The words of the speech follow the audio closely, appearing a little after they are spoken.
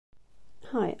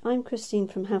Hi, I'm Christine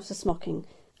from House of Smocking,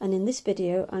 and in this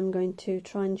video I'm going to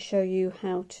try and show you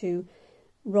how to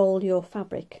roll your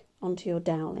fabric onto your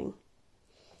doweling.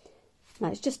 Now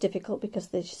it's just difficult because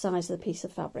of the size of the piece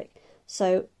of fabric.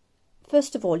 So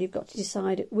first of all you've got to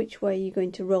decide which way you're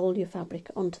going to roll your fabric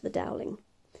onto the doweling.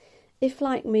 If,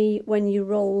 like me, when you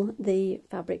roll the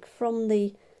fabric from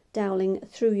the doweling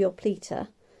through your pleater,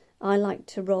 I like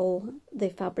to roll the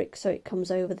fabric so it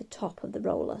comes over the top of the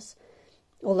rollers.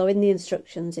 Although in the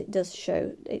instructions it does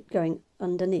show it going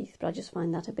underneath, but I just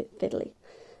find that a bit fiddly.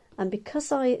 And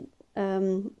because I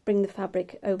bring the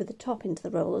fabric over the top into the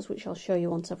rollers, which I'll show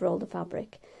you once I've rolled the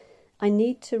fabric, I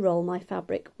need to roll my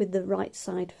fabric with the right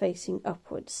side facing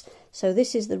upwards. So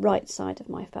this is the right side of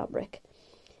my fabric.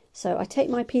 So I take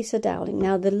my piece of doweling.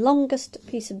 Now the longest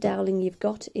piece of doweling you've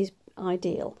got is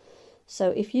ideal.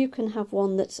 So if you can have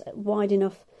one that's wide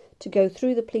enough to go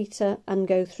through the pleater and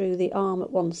go through the arm at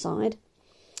one side,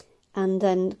 and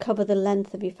then cover the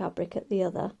length of your fabric at the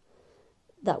other,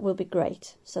 that will be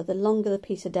great. So the longer the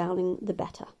piece of doweling, the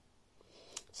better.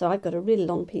 So I've got a really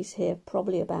long piece here,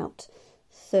 probably about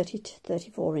 30 to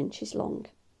 34 inches long.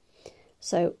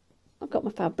 So I've got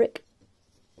my fabric,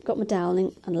 got my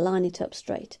doweling, and line it up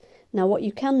straight. Now what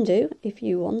you can do, if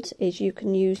you want, is you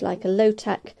can use like a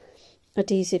low-tack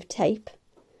adhesive tape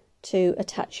to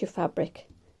attach your fabric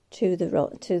to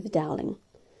the doweling.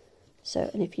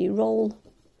 So, and if you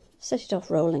set it off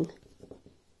rolling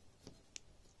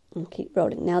and keep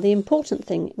rolling. Now the important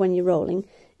thing when you're rolling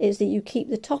is that you keep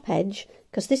the top edge,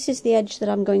 because this is the edge that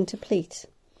I'm going to pleat.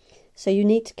 So you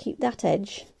need to keep that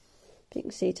edge, if you can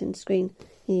see it in the screen,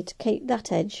 you need to keep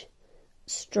that edge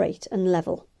straight and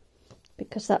level,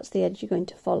 because that's the edge you're going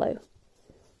to follow.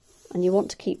 And you want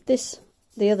to keep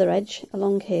the other edge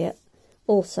along here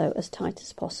also as tight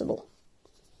as possible.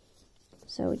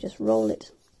 So we just roll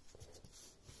it,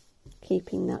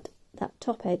 keeping that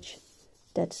top edge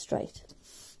dead straight.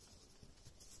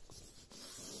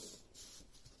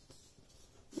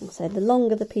 And so the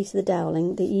longer the piece of the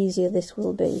doweling, the easier this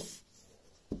will be.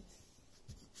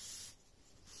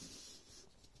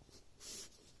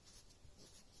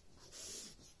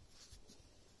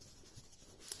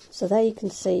 So there you can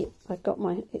see I've got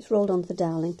it's rolled onto the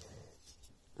doweling,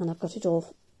 and I've got it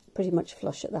all pretty much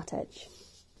flush at that edge.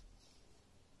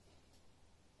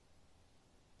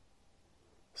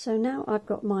 So now I've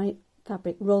got my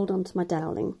fabric rolled onto my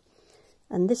doweling,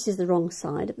 and this is the wrong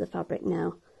side of the fabric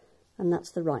now, and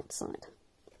that's the right side.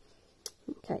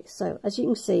 Okay, so as you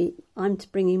can see, I'm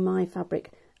bringing my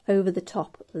fabric over the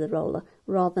top of the roller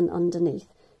rather than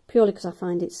underneath, purely because I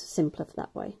find it's simpler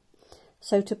that way.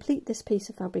 So to pleat this piece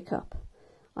of fabric up,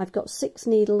 I've got 6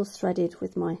 needles threaded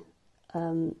with my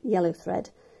yellow thread,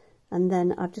 and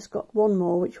then I've just got one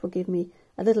more which will give me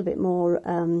a little bit more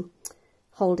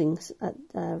holdings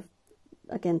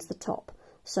against the top.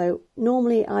 So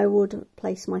normally I would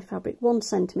place my fabric 1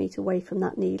 centimetre away from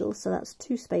that needle, so that's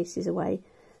 2 spaces away,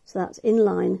 so that's in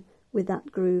line with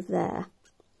that groove there,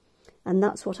 and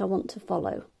that's what I want to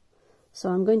follow. So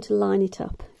I'm going to line it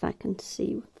up, if I can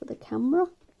see for the camera.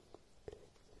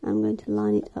 I'm going to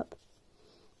line it up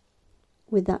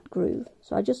with that groove.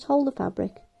 So I just hold the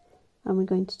fabric and we're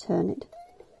going to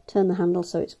turn the handle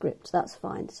so it's gripped. That's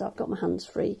fine. So I've got my hands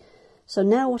free. So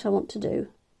now what I want to do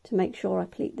to make sure I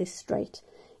pleat this straight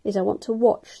is I want to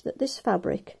watch that this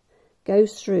fabric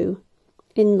goes through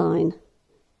in line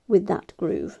with that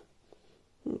groove,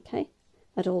 okay,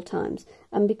 at all times.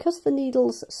 And because the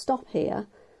needles stop here,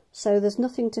 so there's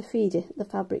nothing to feed the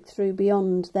fabric through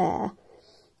beyond there,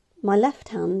 my left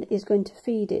hand is going to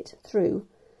feed it through,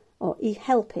 or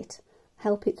help it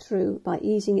through by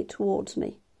easing it towards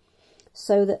me,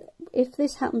 so that if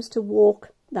this happens to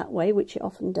walk that way, which it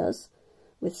often does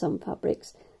with some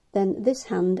fabrics, then this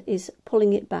hand is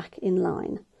pulling it back in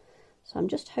line. So I'm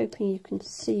just hoping you can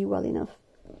see well enough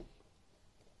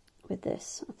with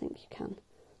this. I think you can.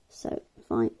 So if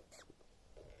there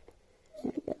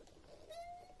we go.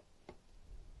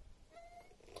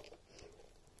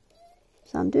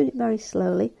 So I'm doing it very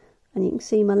slowly, and you can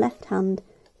see my left hand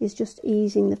is just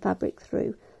easing the fabric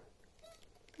through.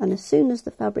 And as soon as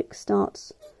the fabric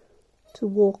starts to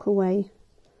walk away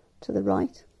to the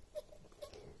right,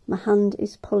 my hand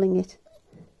is pulling it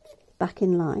back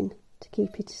in line to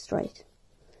keep it straight.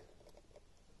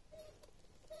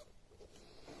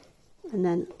 And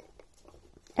then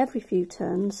every few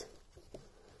turns,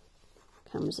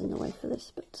 camera's in the way for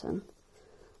this, but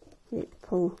you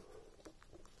pull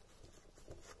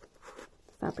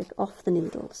the fabric off the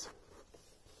needles.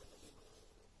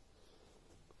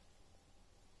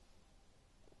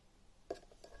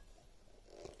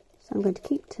 So I'm going to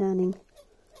keep turning,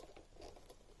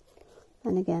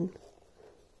 and again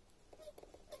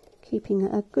keeping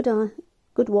a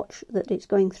good watch that it's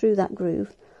going through that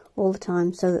groove all the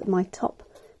time, so that my top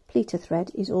pleater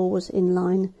thread is always in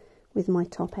line with my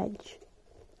top edge.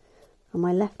 And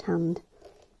my left hand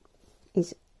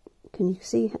is, can you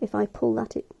see if I pull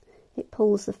that, it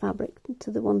pulls the fabric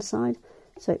to the one side,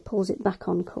 so it pulls it back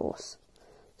on course.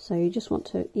 So you just want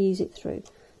to ease it through.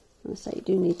 And I say you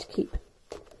do need to keep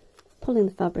pulling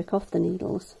the fabric off the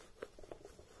needles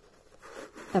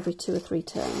every 2 or 3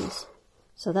 turns,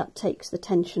 so that takes the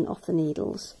tension off the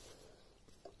needles.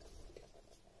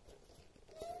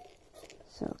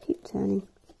 So I'll keep turning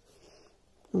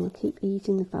and I'll keep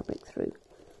easing the fabric through,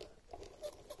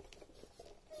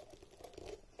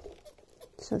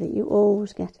 so that you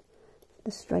always get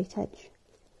the straight edge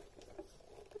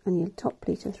and your top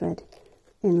pleater thread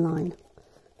in line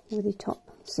with your top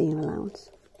seam allowance.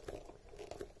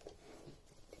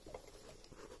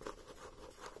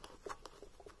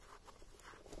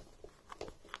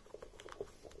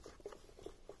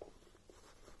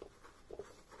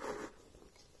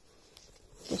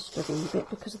 Just struggling a bit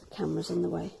because the camera's in the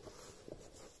way.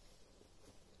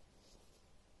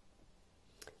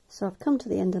 So I've come to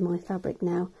the end of my fabric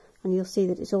now, and you'll see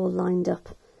that it's all lined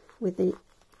up with the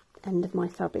end of my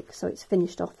fabric, so it's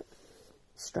finished off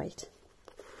straight.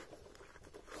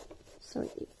 So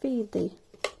you feed the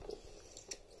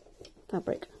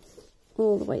fabric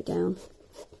all the way down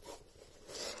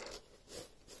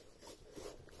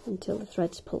until the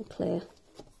threads pull clear.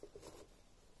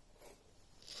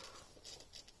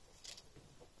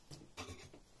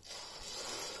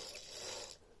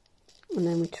 And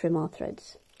then we trim our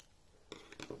threads.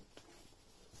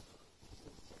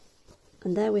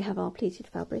 And there we have our pleated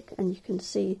fabric, and you can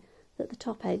see that the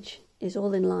top edge is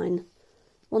all in line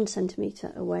 1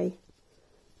 centimetre away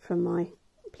from my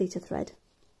pleater thread.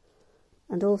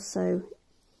 And also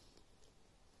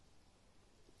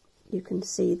you can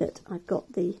see that I've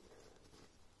got the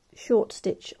short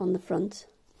stitch on the front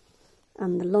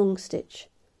and the long stitch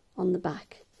on the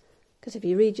back, because if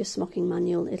you read your smocking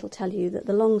manual, it'll tell you that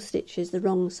the long stitch is the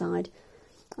wrong side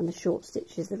and the short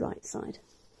stitch is the right side.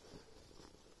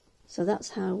 So that's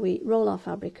how we roll our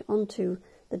fabric onto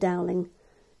the doweling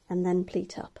and then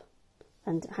pleat up,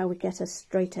 and how we get a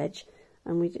straight edge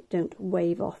and we don't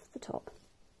wave off the top.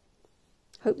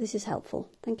 Hope this is helpful.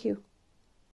 Thank you.